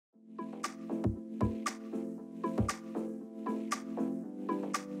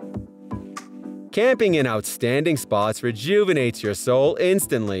Camping in outstanding spots rejuvenates your soul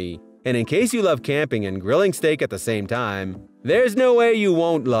instantly. And in case you love camping and grilling steak at the same time, there's no way you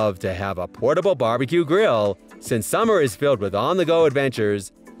won't love to have a portable barbecue grill. Since summer is filled with on-the-go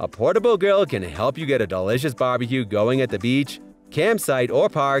adventures, a portable grill can help you get a delicious barbecue going at the beach, campsite, or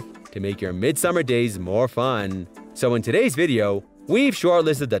park to make your midsummer days more fun. So in today's video, we've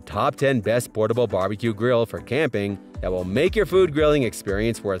shortlisted the top 10 best portable barbecue grill for camping that will make your food grilling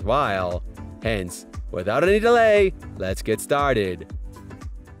experience worthwhile. Hence, without any delay, let's get started.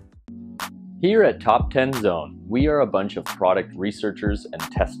 Here at Top 10 Zone, we are a bunch of product researchers and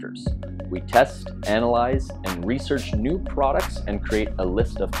testers. We test, analyze, and research new products and create a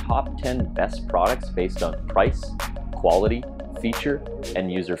list of top 10 best products based on price, quality, feature,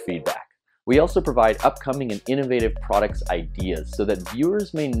 and user feedback. We also provide upcoming and innovative products ideas so that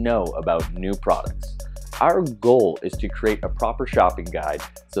viewers may know about new products. Our goal is to create a proper shopping guide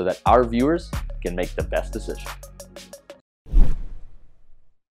so that our viewers can make the best decision.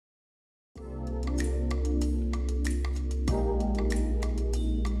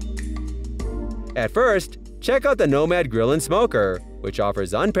 At first, check out the Nomad Grill and Smoker, which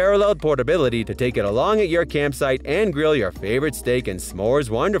offers unparalleled portability to take it along at your campsite and grill your favorite steak and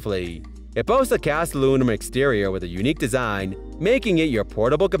s'mores wonderfully. It boasts a cast aluminum exterior with a unique design, making it your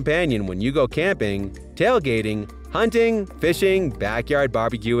portable companion when you go camping, tailgating, hunting, fishing, backyard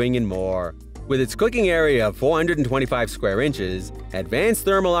barbecuing, and more. With its cooking area of 425 square inches, advanced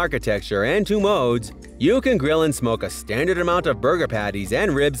thermal architecture, and 2 modes, you can grill and smoke a standard amount of burger patties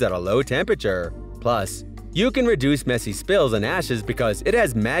and ribs at a low temperature. Plus, you can reduce messy spills and ashes because it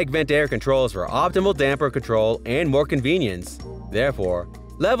has mag vent air controls for optimal damper control and more convenience. Therefore,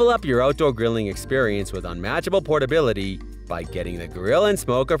 level up your outdoor grilling experience with unmatchable portability by getting the Grill and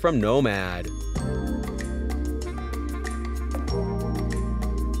Smoker from Nomad.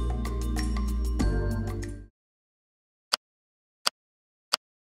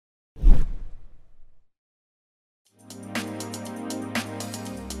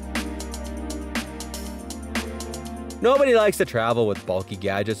 Nobody likes to travel with bulky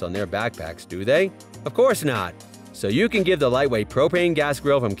gadgets on their backpacks, do they? Of course not. So you can give the lightweight propane gas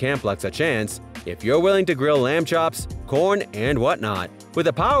grill from Camplux a chance if you're willing to grill lamb chops, corn, and whatnot. With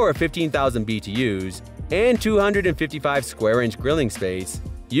a power of 15,000 BTUs and 255 square-inch grilling space,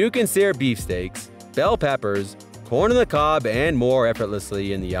 you can sear beefsteaks, bell peppers, corn on the cob, and more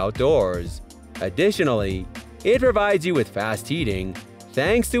effortlessly in the outdoors. Additionally, it provides you with fast heating,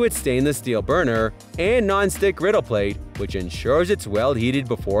 thanks to its stainless steel burner and non-stick griddle plate, which ensures it's well heated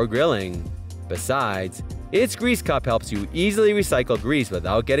before grilling. Besides, its grease cup helps you easily recycle grease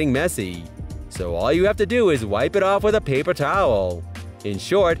without getting messy. So all you have to do is wipe it off with a paper towel. In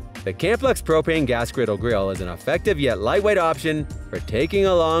short, the Camplux Propane Gas Griddle Grill is an effective yet lightweight option for taking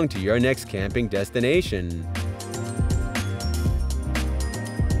along to your next camping destination.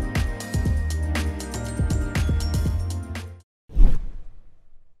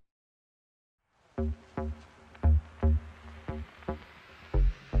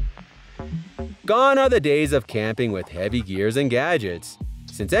 Gone are the days of camping with heavy gears and gadgets.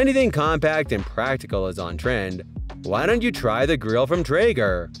 Since anything compact and practical is on trend, why don't you try the grill from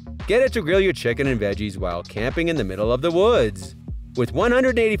Traeger? Get it to grill your chicken and veggies while camping in the middle of the woods. With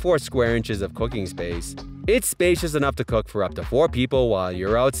 184 square inches of cooking space, it's spacious enough to cook for up to 4 people while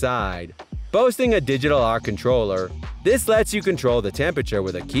you're outside. Boasting a digital arc controller, this lets you control the temperature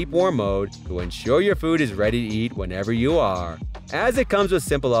with a keep warm mode to ensure your food is ready to eat whenever you are. As it comes with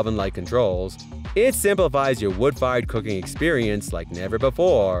simple oven-like controls, it simplifies your wood-fired cooking experience like never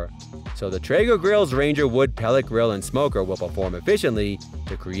before. So the Traeger Grill's Ranger Wood Pellet Grill and Smoker will perform efficiently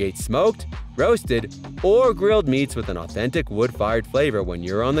to create smoked, roasted, or grilled meats with an authentic wood-fired flavor when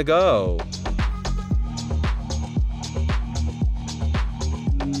you're on the go.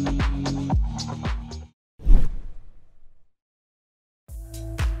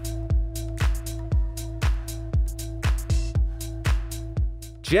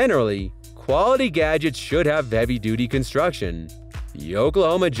 Generally, quality gadgets should have heavy-duty construction. The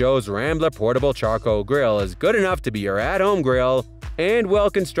Oklahoma Joe's Rambler Portable Charcoal Grill is good enough to be your at-home grill and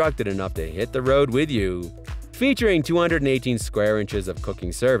well-constructed enough to hit the road with you. Featuring 218 square inches of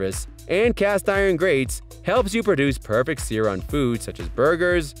cooking surface and cast iron grates, helps you produce perfect sear on food such as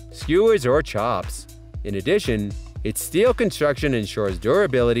burgers, skewers, or chops. In addition, its steel construction ensures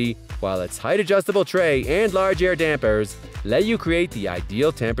durability, while its height-adjustable tray and large air dampers let you create the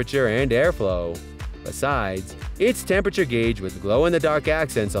ideal temperature and airflow. Besides, its temperature gauge with glow-in-the-dark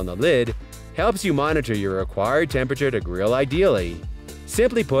accents on the lid helps you monitor your required temperature to grill ideally.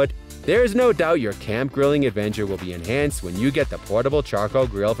 Simply put, There's no doubt your camp grilling adventure will be enhanced when you get the portable charcoal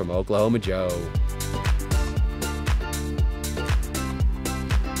grill from Oklahoma Joe.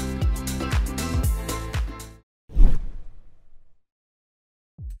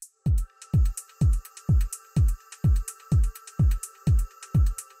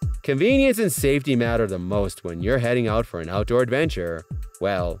 Convenience and safety matter the most when you're heading out for an outdoor adventure.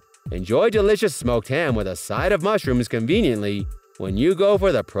 Well, enjoy delicious smoked ham with a side of mushrooms conveniently when you go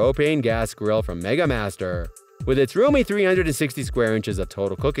for the propane gas grill from MegaMaster. With its roomy 360 square inches of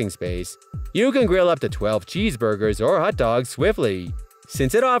total cooking space, you can grill up to 12 cheeseburgers or hot dogs swiftly.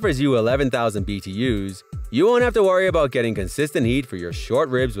 Since it offers you 11,000 BTUs, you won't have to worry about getting consistent heat for your short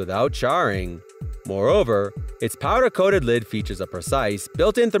ribs without charring. Moreover, its powder-coated lid features a precise,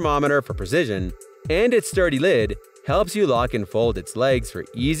 built-in thermometer for precision, and its sturdy lid helps you lock and fold its legs for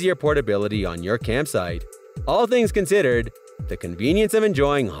easier portability on your campsite. All things considered, the convenience of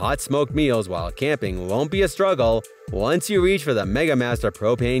enjoying hot smoked meals while camping won't be a struggle once you reach for the MegaMaster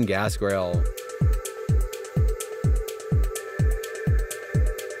Propane Gas Grill.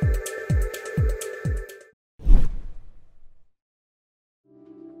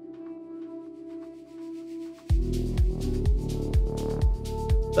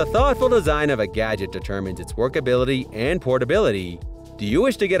 The thoughtful design of a gadget determines its workability and portability. Do you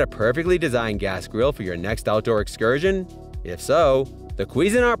wish to get a perfectly designed gas grill for your next outdoor excursion? If so, the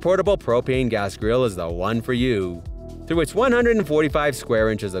Cuisinart Portable Propane Gas Grill is the one for you. Through its 145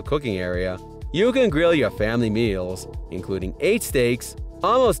 square inches of cooking area, you can grill your family meals, including 8 steaks,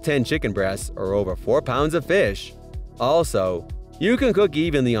 almost 10 chicken breasts, or over 4 pounds of fish. Also, you can cook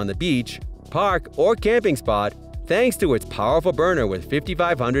evenly on the beach, park, or camping spot thanks to its powerful burner with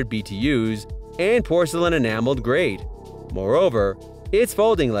 5,500 BTUs and porcelain enameled grate. Moreover, its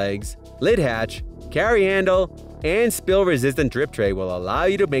folding legs, lid hatch, carry handle, and spill-resistant drip tray will allow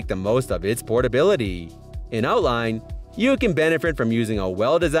you to make the most of its portability. In outline, you can benefit from using a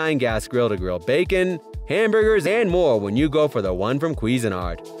well-designed gas grill to grill bacon, hamburgers, and more when you go for the one from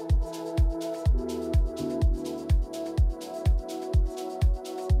Cuisinart.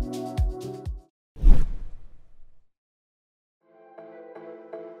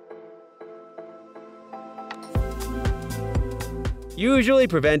 Usually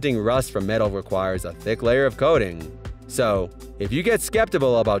preventing rust from metal requires a thick layer of coating. So, if you get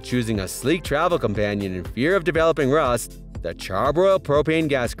skeptical about choosing a sleek travel companion in fear of developing rust, the Charbroil Propane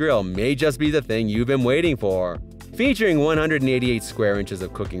Gas Grill may just be the thing you've been waiting for. Featuring 188 square inches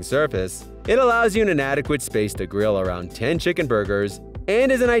of cooking surface, it allows you an adequate space to grill around 10 chicken burgers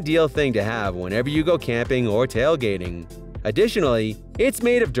and is an ideal thing to have whenever you go camping or tailgating. Additionally, it's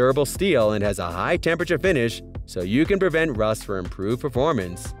made of durable steel and has a high temperature finish so you can prevent rust for improved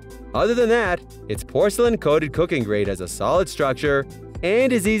performance. Other than that, its porcelain-coated cooking grate has a solid structure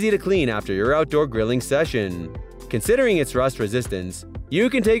and is easy to clean after your outdoor grilling session. Considering its rust resistance, you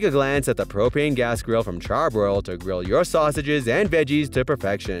can take a glance at the propane gas grill from Charbroil to grill your sausages and veggies to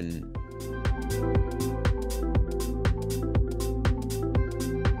perfection.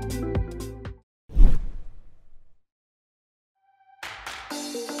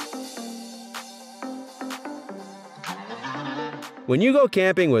 When you go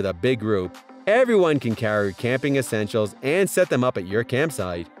camping with a big group, everyone can carry camping essentials and set them up at your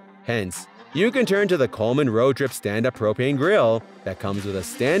campsite. Hence, you can turn to the Coleman Road Trip Stand-Up Propane Grill that comes with a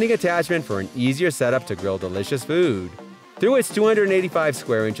standing attachment for an easier setup to grill delicious food. Through its 285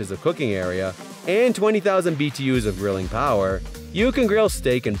 square inches of cooking area and 20,000 BTUs of grilling power, you can grill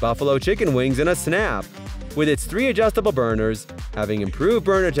steak and buffalo chicken wings in a snap. With its 3 adjustable burners, having improved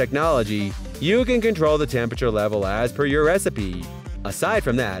burner technology, you can control the temperature level as per your recipe. Aside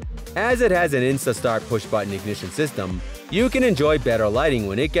from that, as it has an Insta-Start push-button ignition system, you can enjoy better lighting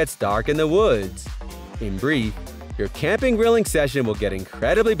when it gets dark in the woods. In brief, your camping grilling session will get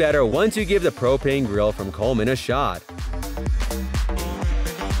incredibly better once you give the propane grill from Coleman a shot.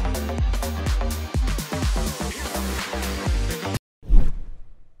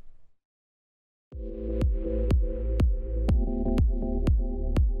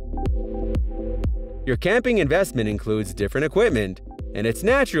 Your camping investment includes different equipment, and it's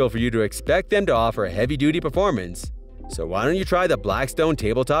natural for you to expect them to offer heavy-duty performance. So why don't you try the Blackstone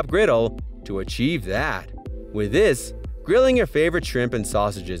Tabletop Griddle to achieve that? With this, grilling your favorite shrimp and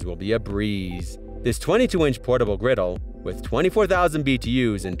sausages will be a breeze. This 22-inch portable griddle, with 24,000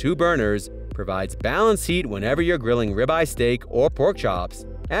 BTUs and 2 burners, provides balanced heat whenever you're grilling ribeye steak or pork chops.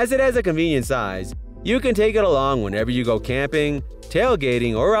 As it has a convenient size, you can take it along whenever you go camping,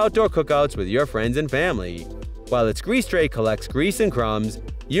 tailgating, or outdoor cookouts with your friends and family. While its grease tray collects grease and crumbs,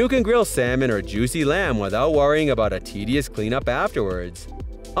 you can grill salmon or juicy lamb without worrying about a tedious cleanup afterwards.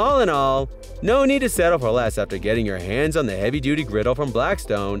 All in all, no need to settle for less after getting your hands on the heavy-duty griddle from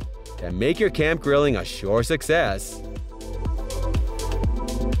Blackstone to make your camp grilling a sure success.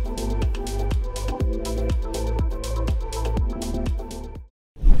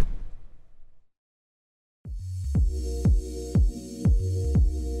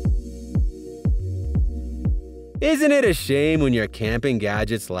 Isn't it a shame when your camping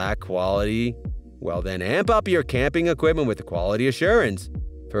gadgets lack quality? Well then amp up your camping equipment with quality assurance.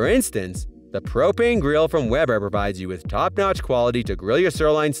 For instance, the propane grill from Weber provides you with top-notch quality to grill your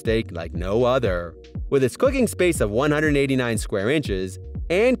sirloin steak like no other. With its cooking space of 189 square inches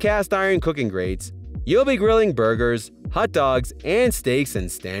and cast iron cooking grates, you'll be grilling burgers, hot dogs, and steaks in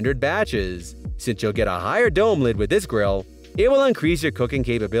standard batches. Since you'll get a higher dome lid with this grill, it will increase your cooking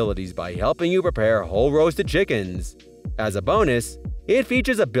capabilities by helping you prepare whole roasted chickens. As a bonus, it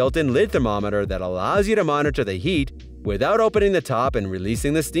features a built-in lid thermometer that allows you to monitor the heat without opening the top and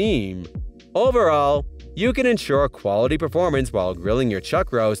releasing the steam. Overall, you can ensure quality performance while grilling your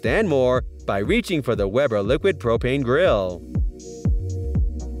chuck roast and more by reaching for the Weber Liquid Propane Grill.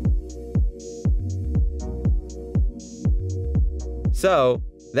 So,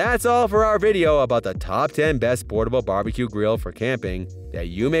 that's all for our video about the top 10 best portable barbecue grill for camping that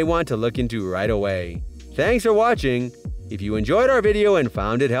you may want to look into right away. Thanks for watching. If you enjoyed our video and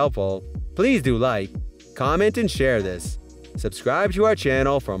found it helpful, please do like, comment, and share this. Subscribe to our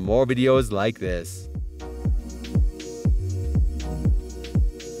channel for more videos like this.